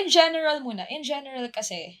in general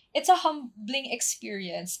kasi, it's a humbling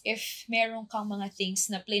experience if meron kang mga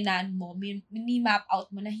things na planan mo, mini-map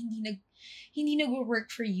out mo na hindi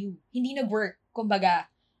nag-work for you. Hindi nag-work. Kumbaga,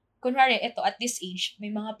 kunwari, ito, at this age, may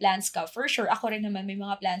mga plans ka. For sure, ako rin naman, may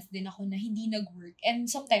mga plans din ako na hindi nag-work. And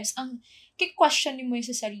sometimes, ang question mo yung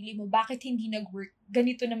sa sarili mo, bakit hindi nag-work?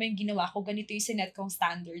 Ganito naman yung ginawa ko, ganito yung sinet kong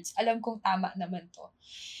standards. Alam kong tama naman to.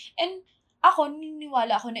 And ako,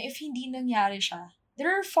 niniwala ako na if hindi nangyari siya, there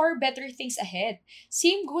are far better things ahead.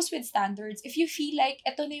 Same goes with standards. If you feel like,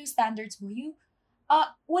 eto na yung standards mo,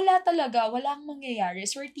 walang mangyayari.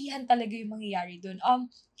 Swertihan talaga yung mangyayari dun.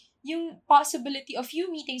 Yung possibility of you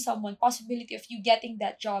meeting someone, possibility of you getting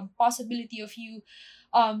that job, possibility of you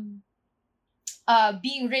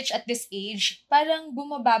being rich at this age, parang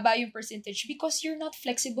bumababa yung percentage because you're not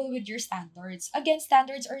flexible with your standards. Again,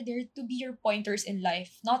 standards are there to be your pointers in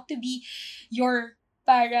life, not to be your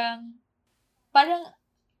parang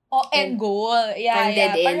end goal.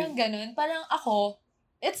 Yeah. Parang ganun. Parang ako,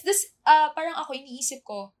 it's this, parang ako iniisip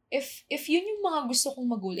ko, if yun yung mga gusto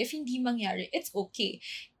kong mag-goal, if hindi mangyari, it's okay.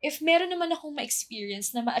 If meron naman akong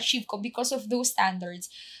ma-experience na ma-achieve ko because of those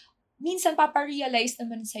standards, minsan paparealize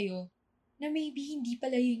naman sa'yo na maybe hindi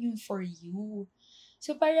pala yun yung for you.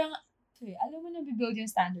 So parang, alam mo na build yung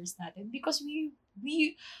standards natin because we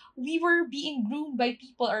were being groomed by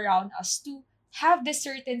people around us to have the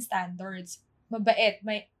certain standards. Mabait,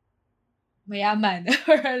 mayaman,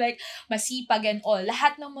 or like masipag and all.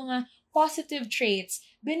 Lahat ng mga positive traits,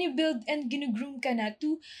 binibuild and ginugroom ka na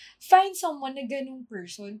to find someone na ganung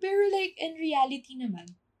person. Pero like, in reality naman,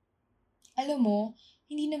 alam mo,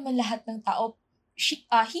 hindi naman lahat ng tao,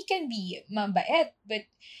 he can be mabait, but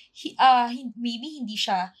maybe hindi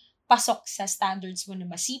siya pasok sa standards mo na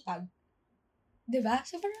masipag. Diba?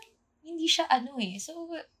 So parang, hindi siya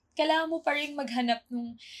So, kailangan mo pa rin maghanap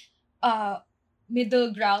nung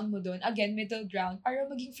middle ground mo doon. Again, middle ground. Para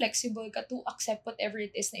maging flexible ka to accept whatever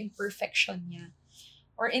it is na imperfection niya.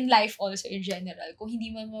 Or in life also in general. Kung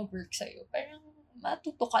hindi man mag-work sa'yo, parang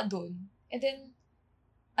matuto ka doon. And then,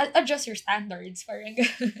 adjust your standards. Parang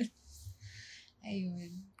gano'n.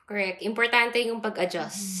 Ayun. Correct. Importante yung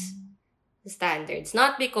pag-adjust the standards.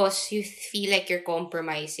 Not because you feel like you're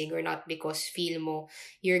compromising or not because feel mo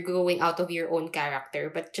you're going out of your own character,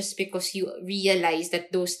 but just because you realize that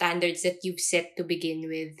those standards that you've set to begin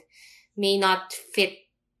with may not fit,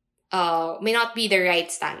 may not be the right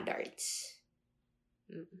standards.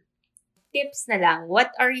 Tips na lang.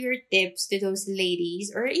 What are your tips to those ladies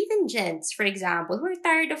or even gents, for example, who are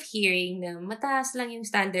tired of hearing na mataas lang yung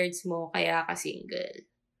standards mo kaya ka single?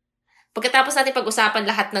 Pagkatapos natin pag-usapan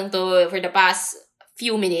lahat ng to for the past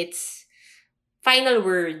few minutes, final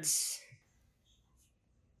words.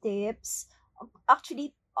 Tips?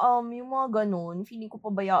 Actually, yung mga ganun, feeling ko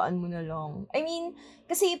pabayaan mo na lang. I mean,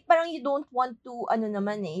 kasi parang you don't want to,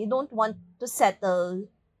 you don't want to settle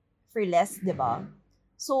for less, di ba?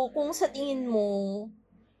 So, kung sa tingin mo,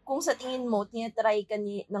 tinatry ka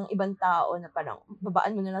ng ibang tao na parang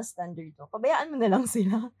babaan mo na lang standard mo, pabayaan mo na lang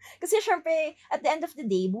sila. Kasi syempre, at the end of the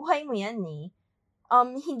day, buhay mo yan eh.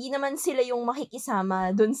 Hindi naman sila yung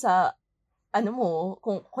makikisama dun sa,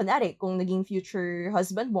 kung naging future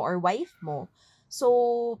husband mo or wife mo.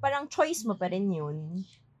 So, parang choice mo pa rin yun.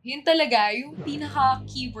 Yun talaga, yung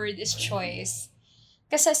pinaka-keyword is choice.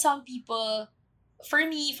 Kasi some people, for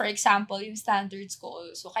me, for example, yung standards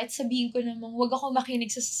ko, so kahit sabihin ko namang wag ako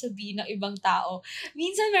makinig sa sasabihin ng ibang tao,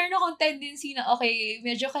 minsan meron akong tendency na, okay,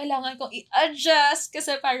 medyo kailangan kong i-adjust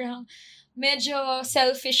kasi parang medyo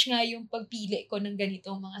selfish nga yung pagpili ko ng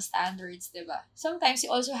ganitong mga standards, diba? Sometimes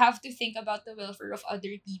you also have to think about the welfare of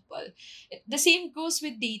other people. The same goes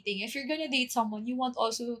with dating. If you're gonna date someone, you want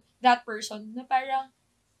also that person na parang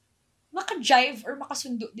maka-jive or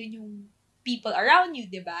makasundo din yung people around you,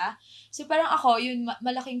 diba? So parang ako, yun,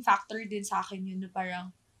 malaking factor din sa akin yun na parang,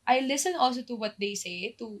 I listen also to what they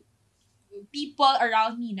say, to people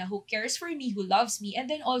around me na who cares for me, who loves me, and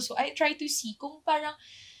then also, I try to see kung parang,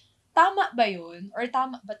 tama ba yun? Or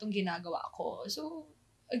tama ba itong ginagawa ko? So,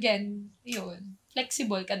 again, yun.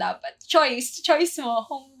 Flexible ka dapat. Choice mo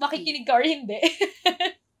kung makikinig ka or hindi.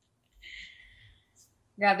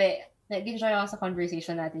 Grabe, nag-enjoy ako sa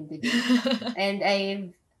conversation natin today.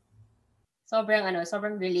 And sobrang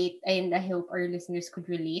relate, and I hope our listeners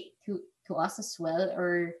could relate to us as well,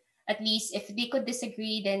 or at least if they could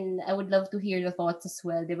disagree, then I would love to hear the thoughts as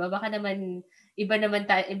well, 'di ba? Baka naman iba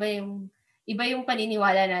yung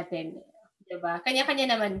paniniwala natin, 'di ba?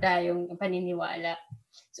 Kanya-kanya naman tayong paniniwala.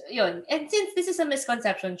 So, yun. And since this is a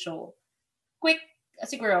misconception show, quick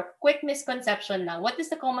misconception lang. What is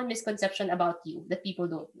the common misconception about you that people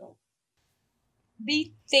don't know?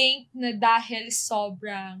 They think na dahil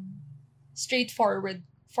sobrang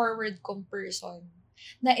forward kong person,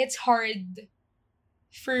 na it's hard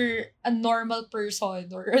for a normal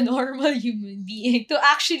person or a normal human being to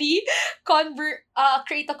actually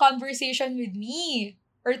create a conversation with me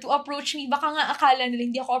or to approach me. Baka nga akala nila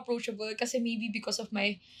hindi ako approachable kasi maybe because of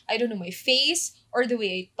my, I don't know, my face or the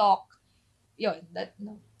way I talk. Yun,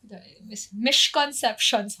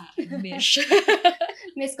 misconception sa akin.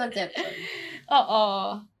 Misconception.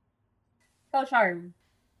 Oo. So, Charm.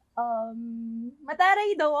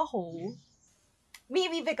 Mataray daw ako.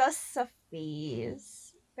 Maybe because of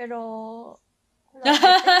face. Pero,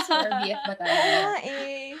 RBF ba tayo?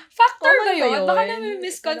 Factor Common ba yun? ba yun? Baka naman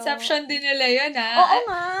misconception din nila yun, ha? Oo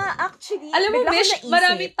nga, actually. Alam mo, bigla ko Mish, naisip.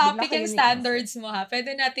 maraming Bigla topic ko yung yun standards mo, ha?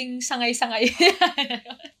 Pwede nating sangay-sangay.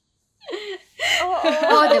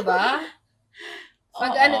 Oo. Diba?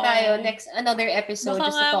 Ano tayo, next, another episode Baka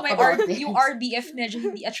just to nga talk may about this. yung RBF medyo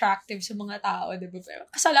hindi attractive sa mga tao, diba? Pero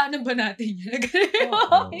kasalanan ba natin yun?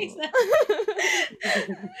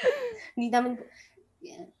 Hindi namin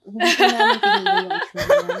pinili yung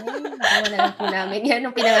itsura namin. Nagawa na lang po namin. Yan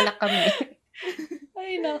nung pinanganak kami.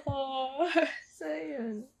 Ay, nako. So,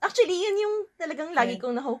 yun. Actually, yun yung talagang lagi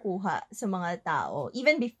kong nakukuha sa mga tao.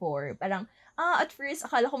 Even before, parang, at first,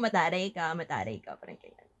 akala ko mataray ka. Parang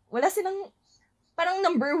ganyan. Wala silang, parang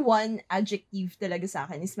number one adjective talaga sa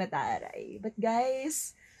akin is mataray. But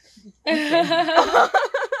guys,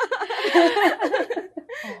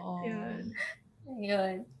 Oo.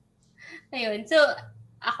 Yun. Ayun. So,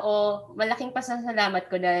 ako, malaking pasasalamat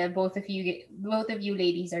ko na both of you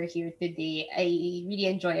ladies are here today. I really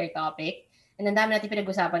enjoy our topic. And ang dami natin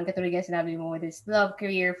pinag-usapan, katulad nga sinabi mo, with this love,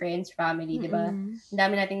 career, friends, family, di ba? Ang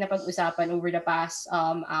dami natin napag-usapan over the past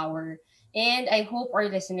hour. And I hope our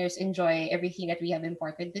listeners enjoy everything that we have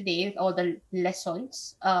imparted today, with all the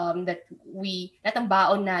lessons that ang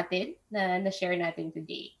baon natin na share natin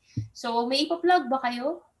today. So, may ipa-plug ba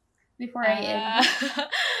kayo before I end?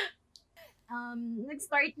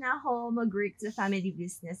 Nag-start na ako mag-work sa family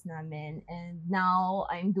business namin, and now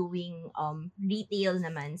I'm doing retail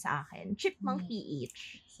naman sa akin. Chipmunk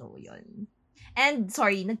PH. So, yun. And,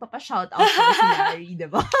 sorry, nagpapa-shoutout ko si Larry,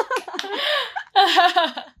 diba?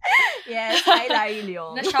 Yes, hi Larry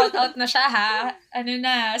Leong. Na-shoutout na siya, ha? Ano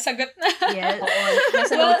na, sagot na. Yes. Oo,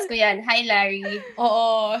 nasa notes ko yan. Hi, Larry.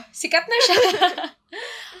 Oo, sikat na siya.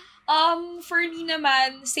 For me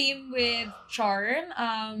naman, same with Charm.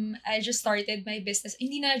 I just started my business.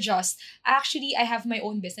 Hindi na just. Actually, I have my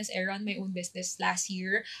own business. I run my own business last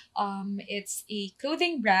year. It's a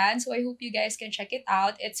clothing brand, so I hope you guys can check it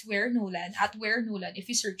out. It's Wear Nolan, at Wear Nolan, if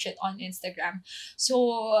you search it on Instagram. So,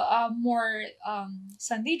 more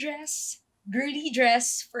Sunday dress, girly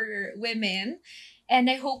dress for women. And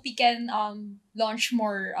I hope we can launch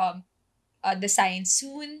more designs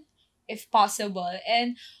soon, if possible.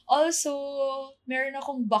 And also, meron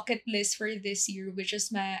akong bucket list for this year, which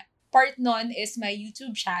is part nun is my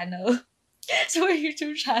YouTube channel. So, my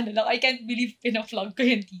YouTube channel, I can't believe pina-vlog ko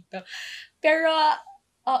yun dito. Pero,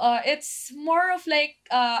 it's more of like,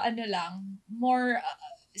 more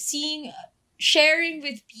sharing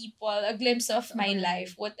with people a glimpse of my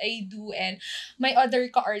life, what I do, and my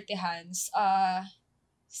other ka-artehans.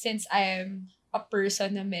 Since I am a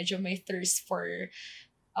person na medyo may thirst for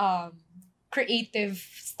creative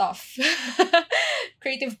stuff,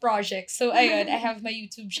 creative projects. So, ayun, I have my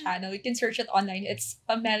YouTube channel. You can search it online. It's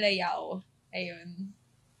Pamela Yao. Ayun.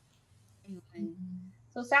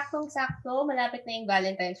 So, saktong-sakto, malapit na yung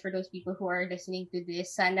Valentine's for those people who are listening to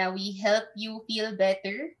this. Sana we help you feel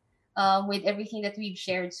better with everything that we've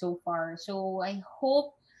shared so far. So, I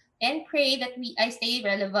hope and pray that I stay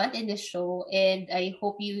relevant in this show, and I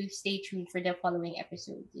hope you stay tuned for the following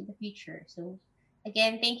episodes in the future. So,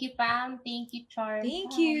 again, thank you, Pam. Thank you, Charm.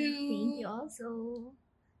 Thank you. Thank you also.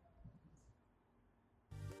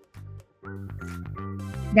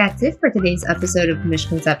 That's it for today's episode of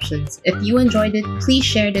Misconceptions. If you enjoyed it, please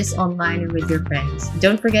share this online or with your friends.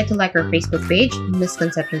 Don't forget to like our Facebook page,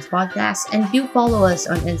 Misconceptions Podcast, and do follow us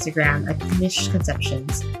on Instagram at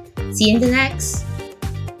Misconceptions. See you in the next!